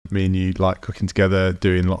me and you like cooking together,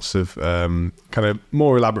 doing lots of kind of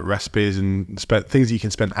more elaborate recipes and things that you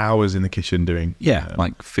can spend hours in the kitchen doing. Yeah,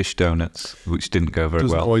 like fish donuts, which didn't go very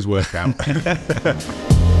Doesn't well. always work out.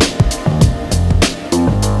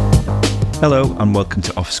 Hello and welcome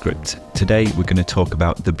to Off Script. Today we're going to talk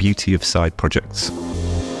about the beauty of side projects.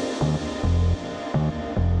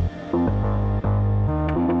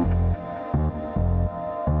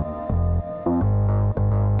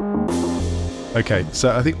 Okay,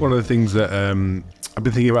 so I think one of the things that I've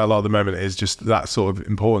been thinking about a lot at the moment is just that sort of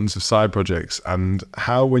importance of side projects and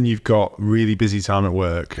how when you've got really busy time at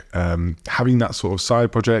work, having that sort of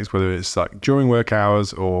side projects, whether it's like during work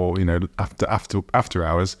hours or after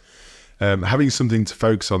hours, having something to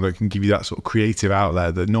focus on that can give you that sort of creative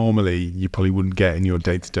outlet that normally you probably wouldn't get in your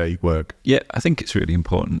day-to-day work. Yeah, I think it's really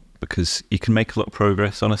important because you can make a lot of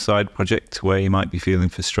progress on a side project where you might be feeling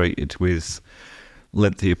frustrated with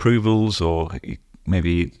lengthy approvals, or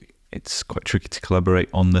maybe it's quite tricky to collaborate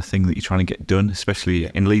on the thing that you're trying to get done, especially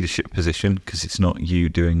in leadership position, because it's not you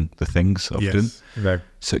doing the things often. Yes, no.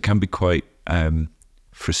 So it can be quite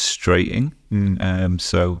frustrating.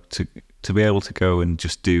 So to be able to go and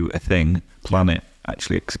just do a thing, plan it,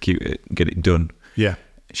 actually execute it, get it done. Yeah.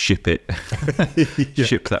 Ship it,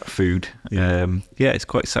 ship that food. Yeah, it's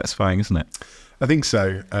quite satisfying, isn't it? I think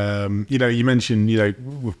so. You mentioned,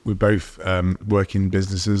 we're both working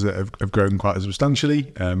businesses that have grown quite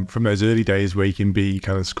substantially from those early days where you can be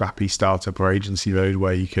kind of scrappy startup or agency mode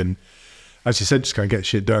where you can, as you said, just kind of get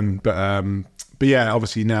shit done. But yeah,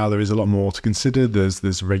 obviously now there is a lot more to consider.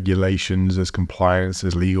 There's regulations, there's compliance,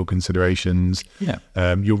 there's legal considerations. Yeah.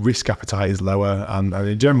 Your risk appetite is lower, and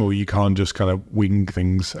in general, you can't just kind of wing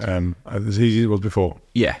things as easy as it was before.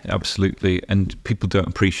 Yeah, absolutely. And people don't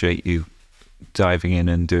appreciate you diving in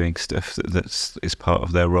and doing stuff that's part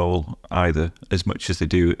of their role either, as much as they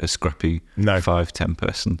do a scrappy 5-10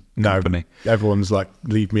 person company. Everyone's like,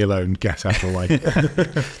 leave me alone, get out of the way.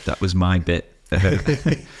 That was my bit.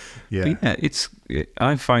 Yeah. But yeah,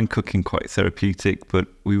 I find cooking quite therapeutic, but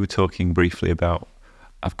we were talking briefly about,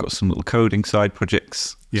 I've got some little coding side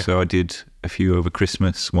projects. Yeah. So I did a few over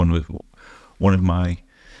Christmas. One of my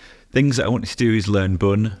things that I wanted to do is learn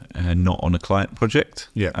Bun, not on a client project.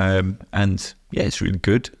 Yeah. And yeah, it's really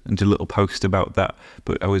good. And did a little post about that.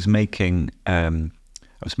 But I was making a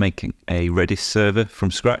Redis server from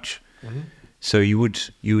scratch. Mm-hmm. So you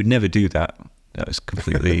would never do that. That was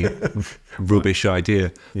completely rubbish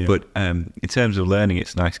idea. Yeah. But in terms of learning,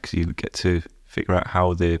 it's nice because you get to figure out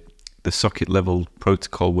how the socket level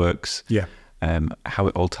protocol works. Yeah. How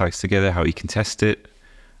it all ties together, how you can test it.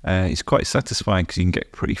 It's quite satisfying because you can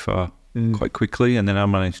get pretty far quite quickly. And then I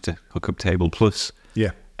managed to hook up Table Plus.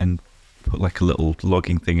 Yeah. And put like a little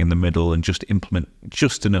logging thing in the middle and just implement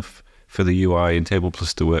just enough for the UI and Table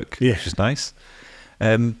Plus to work, which is nice.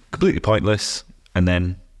 Completely pointless. And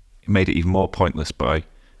then it made it even more pointless by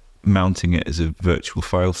mounting it as a virtual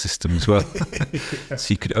file system as well.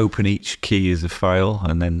 So you could open each key as a file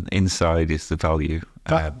and then inside is the value.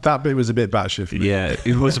 That bit was a bit batshit for me. Yeah,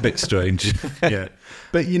 it was a bit strange. Yeah.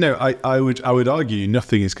 But, I would argue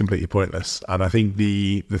nothing is completely pointless. And I think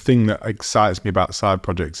the thing that excites me about side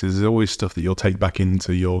projects is there's always stuff that you'll take back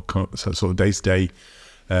into your sort of day-to-day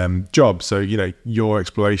job. So, your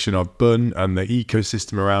exploration of Bun and the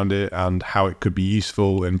ecosystem around it and how it could be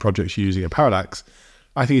useful in projects using a Parallax,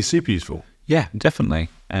 I think is super useful. Yeah, definitely.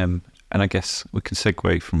 And I guess we can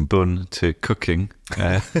segue from Bun to cooking.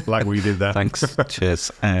 Like we did there. Thanks.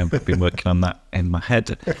 Cheers. I've been working on that in my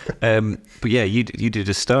head. But yeah, you did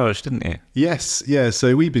a stage, didn't you? Yes. Yeah.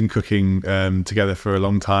 So we've been cooking together for a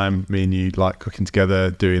long time. Me and you like cooking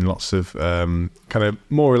together, doing lots of kind of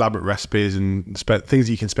more elaborate recipes and things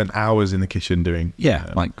that you can spend hours in the kitchen doing.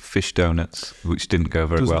 Yeah, like fish donuts, which didn't go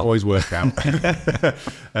very well. Doesn't always work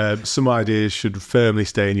out. Some ideas should firmly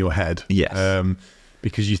stay in your head. Yes.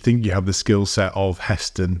 Because you think you have the skill set of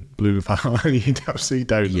Heston Blumenthal and you absolutely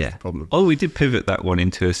don't. Yeah. That's the problem. Oh, we did pivot that one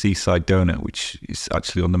into a seaside donut, which is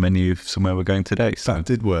actually on the menu somewhere we're going today. So. That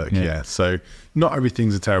did work, yeah. So not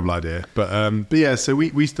everything's a terrible idea. But yeah, so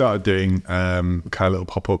we started doing kind of little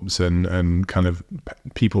pop-ups and kind of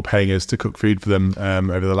people paying us to cook food for them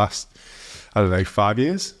over the last, 5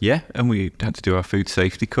 years. Yeah, and we had to do our food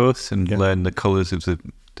safety course and learn the colours of the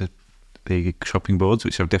shopping boards,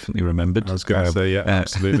 which I've definitely remembered. I was going to say, yeah,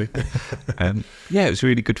 absolutely. Yeah, it was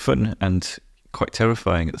really good fun and quite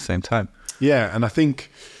terrifying at the same time. Yeah, and I think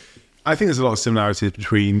there's a lot of similarities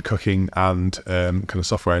between cooking and kind of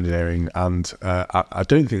software engineering, and I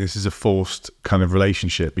don't think this is a forced kind of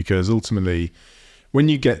relationship, because ultimately, when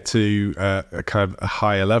you get to a kind of a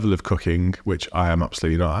higher level of cooking, which I am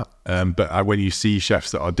absolutely not at, but when you see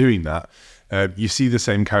chefs that are doing that, You see the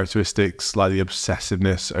same characteristics, like the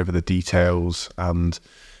obsessiveness over the details and,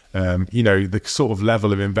 the sort of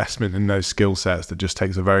level of investment in those skill sets that just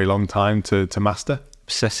takes a very long time to master.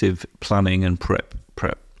 Obsessive planning and prep.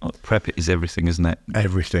 Prep is everything, isn't it?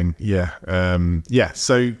 Everything, yeah.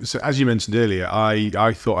 So as you mentioned earlier,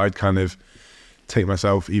 I thought I'd kind of take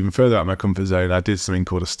myself even further out of my comfort zone. I did something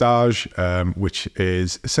called a stage, which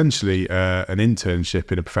is essentially an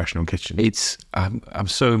internship in a professional kitchen. I'm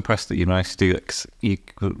so impressed that you managed to do it, 'cause you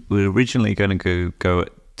were originally going to go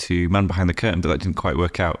to Man Behind the Curtain, but that didn't quite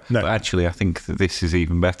work out. No. But actually, I think that this is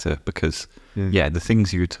even better because, the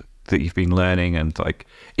things that you've been learning and like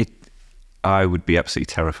it. I would be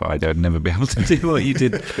absolutely terrified. I'd never be able to do what you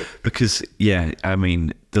did because,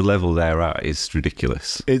 the level they're at is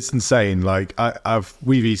ridiculous. It's insane. Like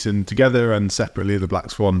we've eaten together and separately at the Black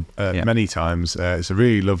Swan many times. It's a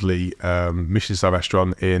really lovely Michelin star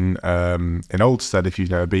restaurant in Oldstead, if you've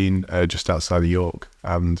never been, just outside of York.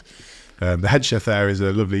 And the head chef there is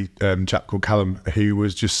a lovely chap called Callum, who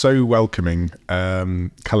was just so welcoming.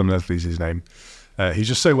 Callum Leslie's his name. He's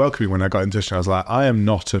just so welcoming. When I got in touch, and I was like, I am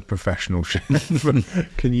not a professional chef.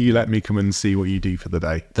 Can you let me come and see what you do for the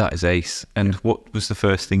day? That is ace. And what was the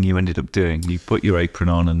first thing you ended up doing? You put your apron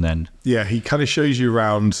on and then... Yeah, he kind of shows you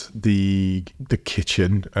around the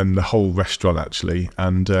kitchen and the whole restaurant, actually.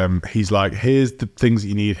 And he's like, here's the things that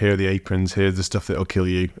you need. Here are the aprons. Here's the stuff that'll kill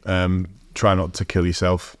you. Try not to kill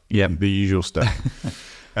yourself. Yeah. The usual stuff.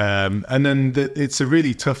 And then it's a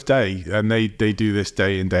really tough day, and they do this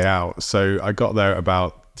day in, day out. So I got there at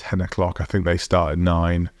about 10 o'clock. I think they start at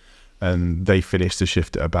 9, and they finish the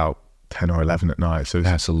shift at about 10 or 11 at night. So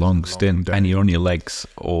that's a long stint, and you're on your legs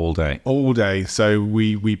all day. All day. So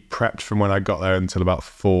we prepped from when I got there until about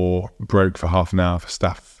 4, broke for half an hour for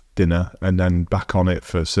staff dinner, and then back on it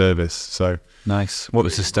for service. So nice. What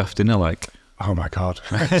was the staff dinner like? Oh my God.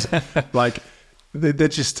 Like... They're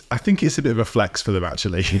just, I think it's a bit of a flex for them,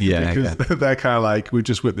 actually. Yeah. Because they're kind of like, we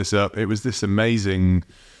just whipped this up. It was this amazing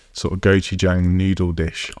sort of gochujang noodle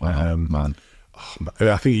dish. Wow, man.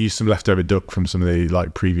 I think you used some leftover duck from some of the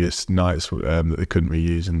like previous nights that they couldn't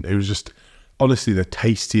reuse. And it was just, honestly, the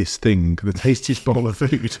tastiest bowl of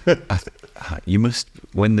food. You must,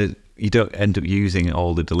 you don't end up using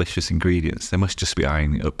all the delicious ingredients, they must just be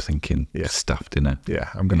eyeing it up thinking, staff dinner. Yeah,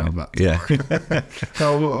 I'm going to have that. Yeah.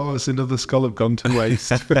 Oh, it's another scallop gone to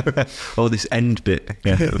waste. Oh, this end bit.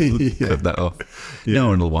 Yeah. Cut that off. Yeah. No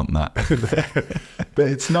one will want that. But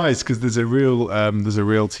it's nice because there's a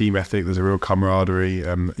real team ethic. There's a real camaraderie.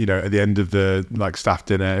 At the end of the like staff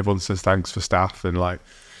dinner, everyone says thanks for staff, and like,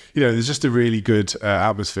 there's just a really good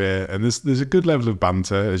atmosphere, and there's a good level of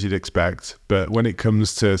banter, as you'd expect. But when it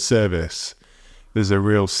comes to service, there's a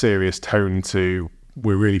real serious tone to,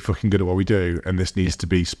 we're really fucking good at what we do, and this needs to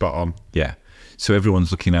be spot on. Yeah. So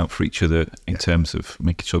everyone's looking out for each other in terms of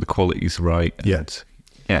making sure the quality is right.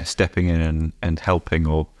 And, stepping in and helping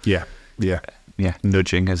or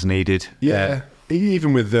nudging as needed. Yeah.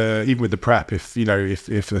 Even with the prep, if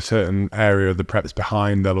a certain area of the prep is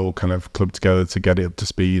behind, they'll all kind of club together to get it up to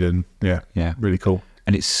speed, and really cool.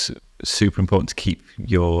 And it's super important to keep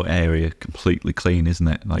your area completely clean, isn't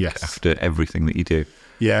it? Like after everything that you do.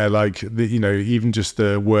 Yeah, like even just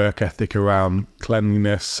the work ethic around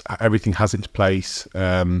cleanliness, everything has its place.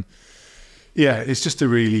 It's just a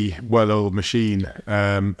really well-oiled machine,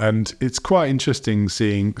 and it's quite interesting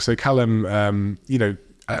seeing. So Callum,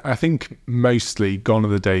 I think mostly gone are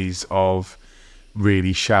the days of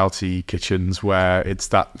really shouty kitchens where it's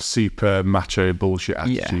that super macho bullshit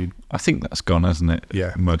attitude. Yeah, I think that's gone, hasn't it?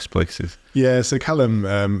 Yeah. In most places. Yeah, so Callum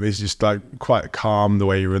is just like quite calm the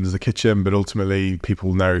way he runs the kitchen, but ultimately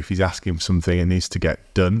people know if he's asking for something, it needs to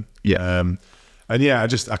get done. Yeah. I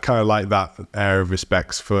kind of like that air of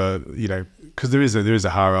respects for, because there is a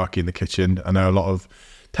hierarchy in the kitchen. I know a lot of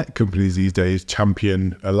tech companies these days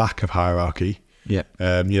champion a lack of hierarchy. Yeah.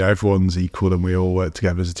 Everyone's equal and we all work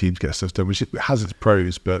together as a team to get stuff done, which has its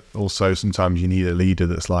pros, but also sometimes you need a leader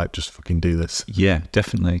that's like, just fucking do this. Yeah,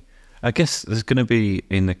 definitely. I guess there's going to be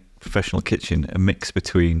in the professional kitchen a mix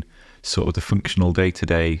between sort of the functional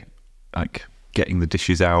day-to-day, like getting the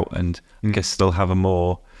dishes out, and I guess they'll have a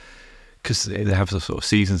more, because they have the sort of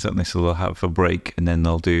seasons, don't they? So they'll have a break and then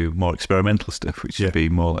they'll do more experimental stuff, which would be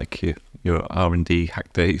more like your R&D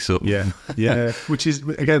hack day sort of. Yeah. Which is,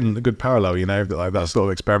 again, a good parallel, that like that sort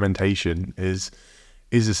of experimentation is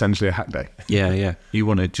essentially a hack day. Yeah. You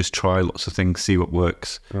want to just try lots of things, see what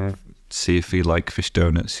works, see if you like fish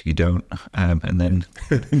donuts, you don't, and then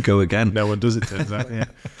go again. No one does it, turns out.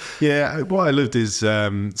 Yeah. What I loved is,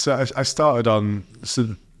 so I started on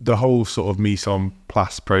the whole sort of mise en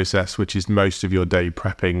place process, which is most of your day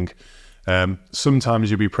prepping Sometimes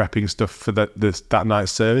you'll be prepping stuff for that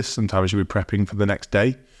night's service. Sometimes you'll be prepping for the next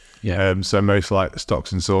day. Yeah. So most like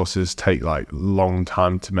stocks and sauces take like long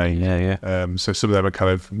time to make. Yeah. So some of them are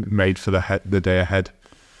kind of made for the day ahead.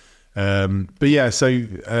 But yeah, so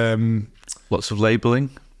lots of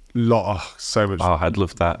labeling. So much. Oh, I'd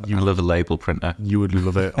love that. I love a label printer. You would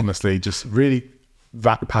love it, honestly. Just really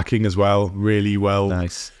vac packing as well, really well.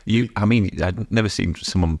 Nice. I'd never seen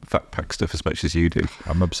someone vac pack stuff as much as you do.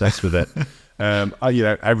 I'm obsessed with it.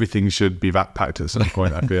 Everything should be vac packed at some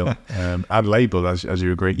point, I feel, and labeled, as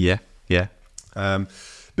you agree. Yeah. But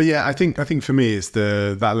yeah, I think for me it's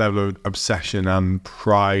that level of obsession and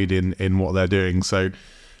pride in what they're doing. So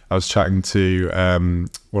I was chatting to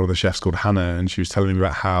one of the chefs called Hannah, and she was telling me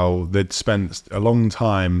about how they'd spent a long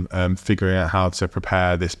time figuring out how to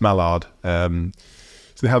prepare this mallard.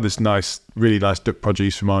 So they have this really nice duck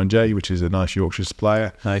produce from R&J, which is a nice Yorkshire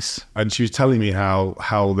supplier. Nice. And she was telling me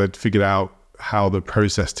how they'd figured out how the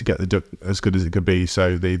process to get the duck as good as it could be.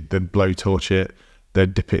 So they'd blowtorch it,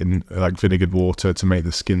 they'd dip it in like vinegared water to make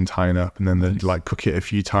the skin tighten up, and then they'd like cook it a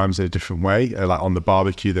few times in a different way, like on the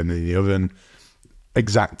barbecue, then in the oven.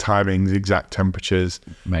 Exact timings, exact temperatures.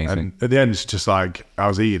 Amazing. And at the end, it's just like, I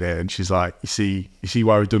was eating it and she's like, you see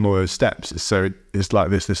why we've done all those steps? It's like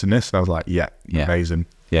this, and this. And I was like, yeah. Amazing.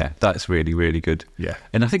 Yeah, that's really, really good. Yeah.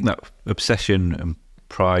 And I think that obsession and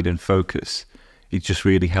pride and focus, it just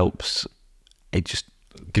really helps. It just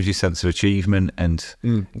gives you a sense of achievement, and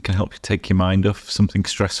it can help you take your mind off something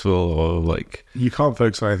stressful, or like... You can't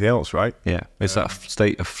focus on anything else, right? Yeah. It's that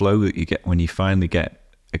state of flow that you get when you finally get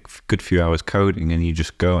a good few hours coding, and you're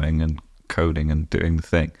just going and coding and doing the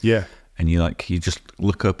thing. Yeah. And you just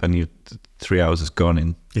look up and 3 hours has gone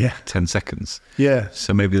in 10 seconds. Yeah.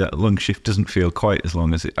 So maybe that long shift doesn't feel quite as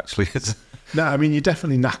long as it actually is. No, I mean, you're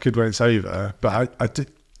definitely knackered when it's over, but I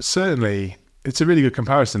certainly, it's a really good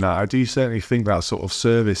comparison. That I do certainly think that sort of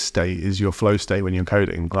service state is your flow state when you're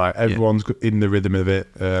coding. Like everyone's in the rhythm of it.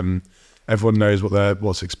 Everyone knows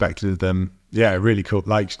what's expected of them. Yeah, really cool.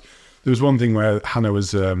 Like, there was one thing where Hannah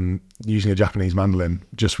was using a Japanese mandolin,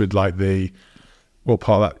 just with like what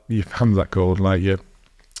part of that, your hand's that called? Like the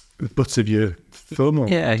butts of your thumb? Or,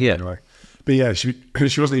 yeah. Anyway. But yeah, she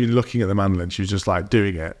wasn't even looking at the mandolin. She was just like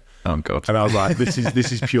doing it. Oh God. And I was like, this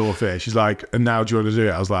is pure fear. She's like, and now do you want to do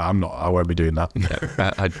it? I was like, I won't be doing that.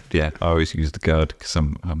 I always use the guard because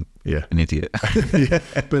I'm an idiot. Yeah.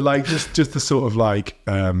 But like just the sort of like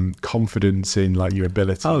confidence in like your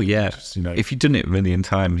ability. Oh yeah. Just, if you've done it a million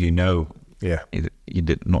times, you're not going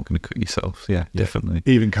to cook yourself. Yeah, definitely.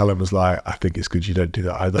 Even Callum was like, I think it's good you don't do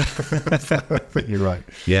that either. I think you're right.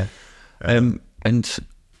 Yeah. And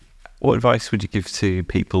what advice would you give to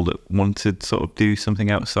people that want to sort of do something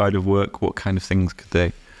outside of work? What kind of things could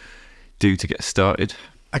they do to get started?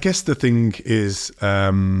 I guess the thing is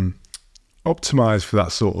optimize for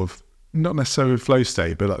that sort of, not necessarily flow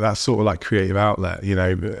state, but like that sort of like creative outlet.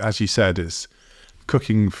 As you said, it's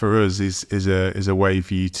cooking for us is a way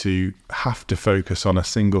for you to have to focus on a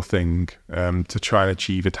single thing to try and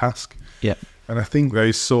achieve a task. Yeah. And I think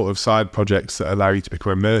those sort of side projects that allow you to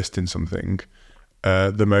become immersed in something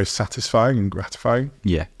the most satisfying and gratifying.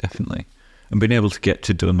 Yeah, definitely. And being able to get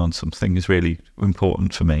done on something is really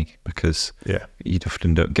important for me, because you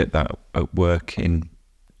often don't get that at work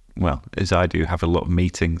as I do, have a lot of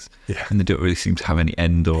meetings, and they don't really seem to have any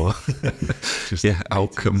end or just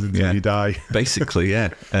outcome. Until you die. Basically, yeah.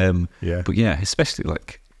 But especially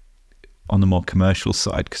like on the more commercial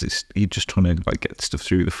side, because you're just trying to like get stuff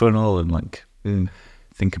through the funnel and like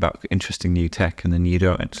think about interesting new tech, and then you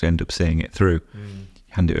don't actually end up seeing it through. You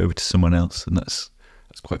hand it over to someone else, and that's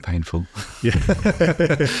quite painful. Yeah.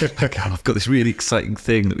 Like, I've got this really exciting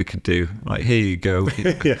thing that we could do. Like, here you go.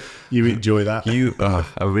 Yeah, you enjoy that. I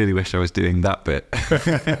really wish I was doing that bit.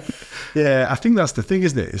 Yeah, I think that's the thing,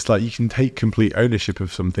 isn't it? It's like you can take complete ownership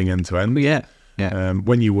of something end to end. Yeah.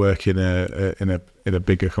 When you work in a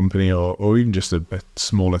bigger company or even just a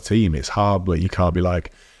smaller team, it's hard, but you can't be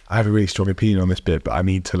like, I have a really strong opinion on this bit, but I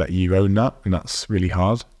need to let you own that, and that's really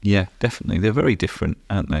hard. Yeah, definitely. They're very different,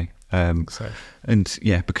 aren't they? And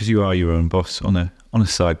because you are your own boss on a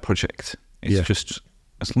side project, it's just,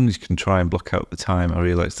 as long as you can try and block out the time. I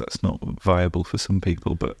realise that's not viable for some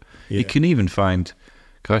people, but you can even find,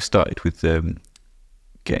 because I started with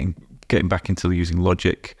getting back into using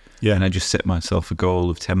Logic, and I just set myself a goal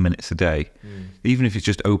of 10 minutes a day, even if it's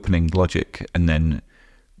just opening Logic and then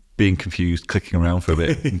being confused, clicking around for a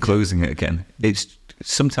bit and closing it again. It's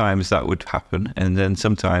sometimes that would happen, and then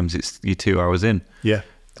sometimes you're 2 hours in. Yeah.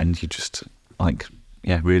 And you just like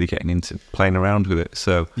really getting into playing around with it.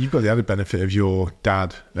 So you've got the added benefit of your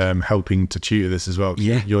dad helping to tutor this as well.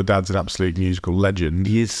 Yeah, your dad's an absolute musical legend.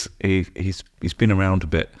 He is. He's been around a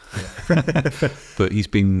bit, but he's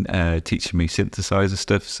been teaching me synthesizer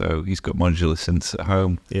stuff. So he's got modular synths at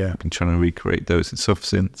home. Yeah, I've been trying to recreate those in soft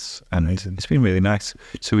synths, and amazing. It's been really nice.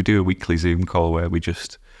 So we do a weekly Zoom call where we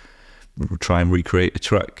just try and recreate a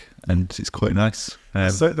track, and it's quite nice.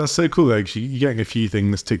 That's so cool though, because you're getting a few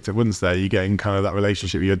things ticked at once there. You're getting kind of that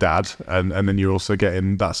relationship with your dad, and then you're also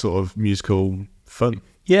getting that sort of musical fun.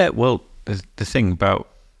 Yeah, well, the thing about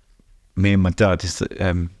me and my dad is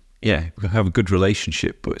that we have a good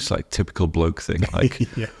relationship, but it's like typical bloke thing, like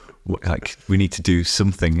like we need to do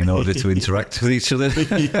something in order to interact with each other.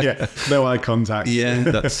 Yeah, no eye contact. Yeah,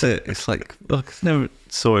 that's it. It's like, look, I never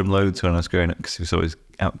saw him loads when I was growing up because he was always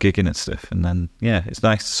out gigging and stuff, and then it's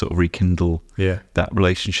nice to sort of rekindle that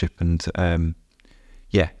relationship, and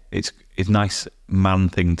it's a nice man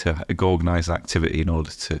thing to organise activity in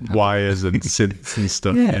order to wires and synths and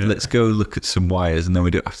stuff. Let's go look at some wires, and then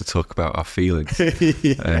we don't have to talk about our feelings.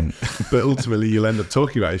 But ultimately you'll end up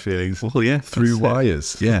talking about your feelings through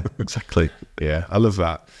wires. Yeah, exactly. Yeah, I love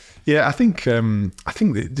that. Yeah, I think the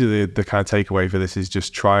kind of takeaway for this is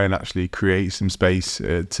just try and actually create some space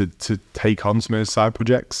to take on some of those side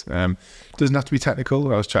projects. It doesn't have to be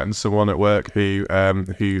technical. I was chatting to someone at work who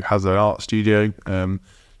has an art studio.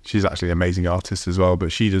 She's actually an amazing artist as well,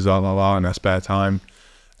 but she does art in her spare time.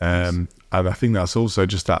 And I think that's also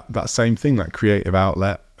just that same thing, that creative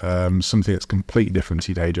outlet, something that's completely different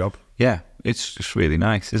to your day job. Yeah, it's just really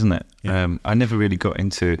nice, isn't it? Yeah. I never really got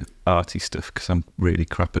into arty stuff because I'm really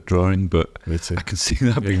crap at drawing, but I can see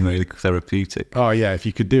that being really therapeutic. Oh yeah, if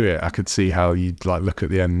you could do it, I could see how you'd like look at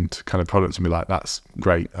the end kind of product and be like, that's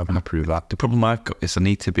great, I'm happy with that. The problem I've got is I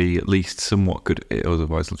need to be at least somewhat good at it,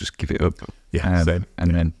 otherwise I'll just give it up. Yeah, same.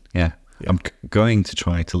 And then I'm going to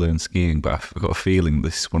try to learn skiing, but I've got a feeling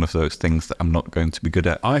this is one of those things that I'm not going to be good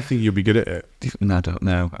at. I think you'll be good at it. I don't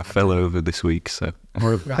know. I fell over this week, so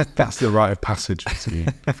that's the rite of passage for you.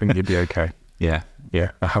 I think you'd be okay. Yeah,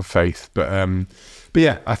 I have faith. But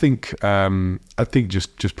yeah, I think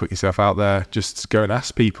just put yourself out there. Just go and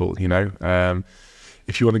ask people.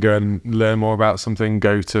 If you want to go and learn more about something,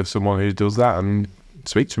 go to someone who does that and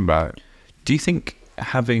speak to them about it. Do you think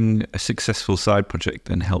having a successful side project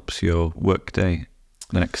then helps your work day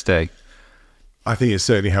the next day? I think it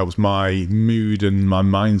certainly helps my mood and my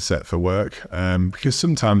mindset for work, because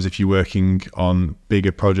sometimes if you're working on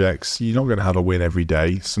bigger projects, you're not going to have a win every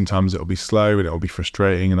day. Sometimes it'll be slow and it'll be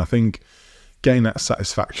frustrating, and I think getting that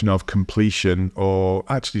satisfaction of completion, or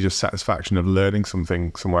actually just satisfaction of learning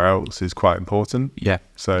something somewhere else, is quite important. Yeah,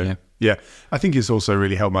 I think it's also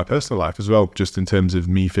really helped my personal life as well, just in terms of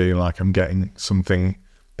me feeling like I'm getting something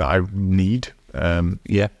that I need.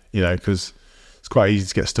 Because it's quite easy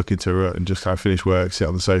to get stuck into a rut and just kind of finish work, sit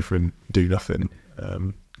on the sofa and do nothing.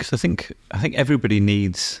 Because I think everybody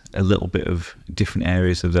needs a little bit of different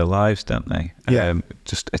areas of their lives, don't they? Yeah.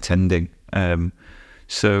 Just attending.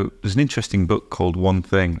 So there's an interesting book called One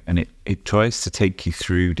Thing, and it tries to take you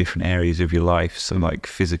through different areas of your life. So like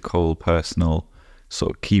physical, personal,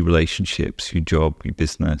 sort of key relationships, your job, your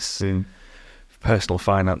business, personal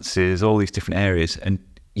finances, all these different areas. And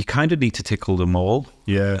you kind of need to tickle them all,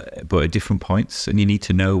 but at different points, and you need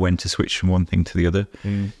to know when to switch from one thing to the other.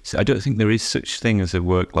 So I don't think there is such thing as a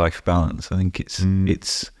work-life balance. I think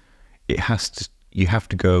you have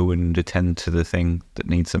to go and attend to the thing that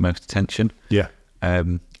needs the most attention. Yeah.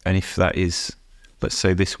 And if that is, let's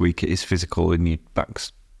say this week it is physical and your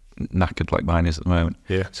back's knackered like mine is at the moment.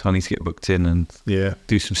 Yeah. So I need to get booked in and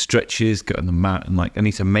do some stretches, get on the mat, and I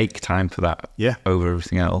need to make time for that over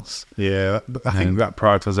everything else. Yeah, I think that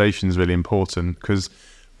prioritization is really important, because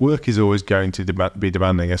work is always going to be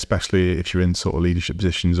demanding, especially if you're in sort of leadership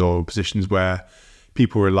positions or positions where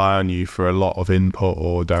people rely on you for a lot of input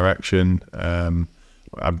or direction.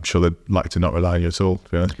 I'm sure they'd like to not rely on you at all,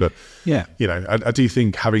 to be honest. But I do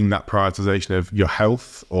think having that prioritization of your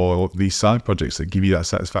health or these side projects that give you that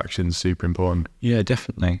satisfaction is super important. Yeah,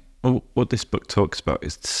 definitely. Well, what this book talks about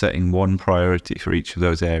is setting one priority for each of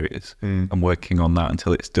those areas and working on that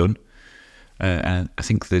until it's done. And I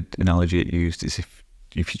think the analogy it used is if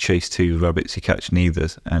you chase two rabbits, you catch neither.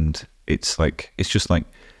 And it's just like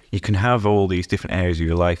you can have all these different areas of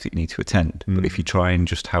your life that you need to attend, but if you try and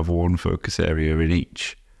just have one focus area in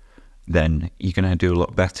each, then you're going to do a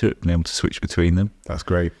lot better at being able to switch between them. That's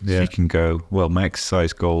great. Yeah. So you can go, well, my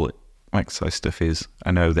exercise stuff is,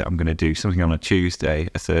 I know that I'm going to do something on a Tuesday,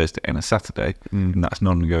 a Thursday and a Saturday, and that's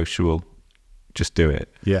non-negotiable. Just do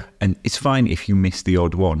it. Yeah. And it's fine if you miss the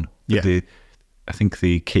odd one. But I think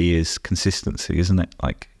the key is consistency, isn't it?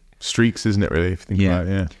 Like, streaks, isn't it? Really, if you think about it,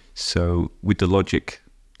 yeah. So with the Logic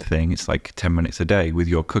thing, it's like 10 minutes a day. With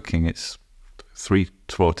your cooking, it's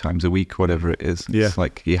 3-4 times a week, whatever it is. Yeah. It's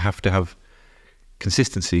like you have to have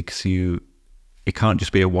consistency because it can't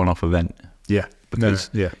just be a one-off event. Yeah. Because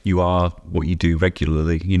you are what you do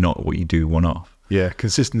regularly. You're not what you do one-off. Yeah,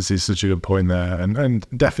 consistency is such a good point there, and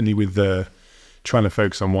definitely with the trying to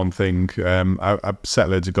focus on one thing. I set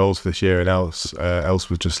loads of goals for this year, and Else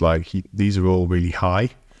was just like, these are all really high.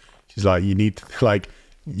 She's like, you need to, like,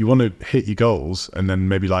 you want to hit your goals and then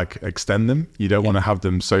maybe like extend them. You don't want to have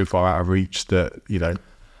them so far out of reach that, you know.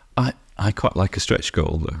 I quite like a stretch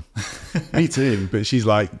goal though. Me too, but she's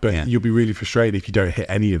like, you'll be really frustrated if you don't hit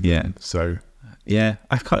any of them. Yeah. So yeah,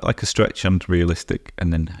 I quite like a stretch and realistic,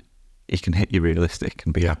 and then you can hit your realistic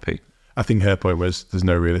and be happy. I think her point was there's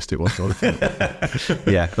no realistic one.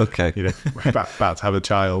 Yeah, okay. You know, we're about to have a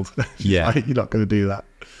child. Yeah. Like, you're not going to do that.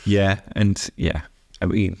 Yeah, and I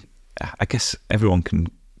mean, I guess everyone can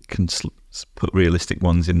put realistic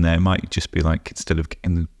ones in there. It might just be like, instead of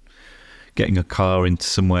getting a car into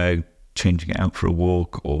somewhere, changing it out for a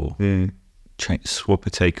walk, or swap a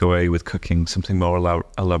takeaway with cooking something more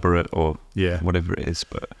elaborate, or whatever it is.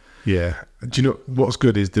 But yeah, do you know what's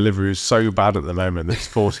good is delivery is so bad at the moment that it's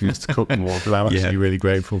forcing us to cook more. But I'm actually really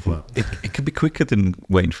grateful for that. It can be quicker than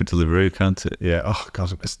waiting for delivery, can't it? Yeah. Oh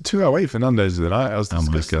god, it's 2 hour wait for Nando's the night. I was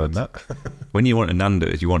disgusted on that. When you want a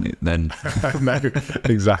Nando's, you want it then. No,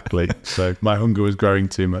 exactly. So my hunger was growing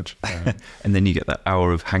too much. And then you get that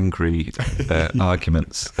hour of hangry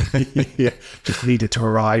arguments. Yeah, just need it to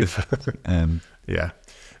arrive. Yeah.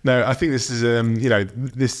 No, I think this is,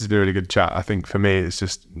 this has been a really good chat. I think for me, it's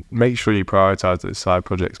just make sure you prioritize those side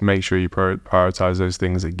projects. Make sure you prioritize those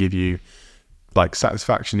things that give you like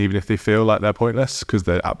satisfaction, even if they feel like they're pointless, because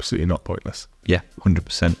they're absolutely not pointless. Yeah,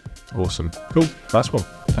 100%. Awesome. Cool. Last one.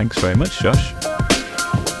 Thanks very much, Josh.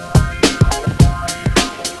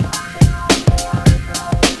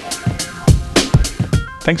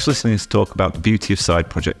 Thanks for listening to us talk about the beauty of side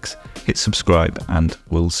projects. Hit subscribe and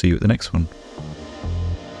we'll see you at the next one.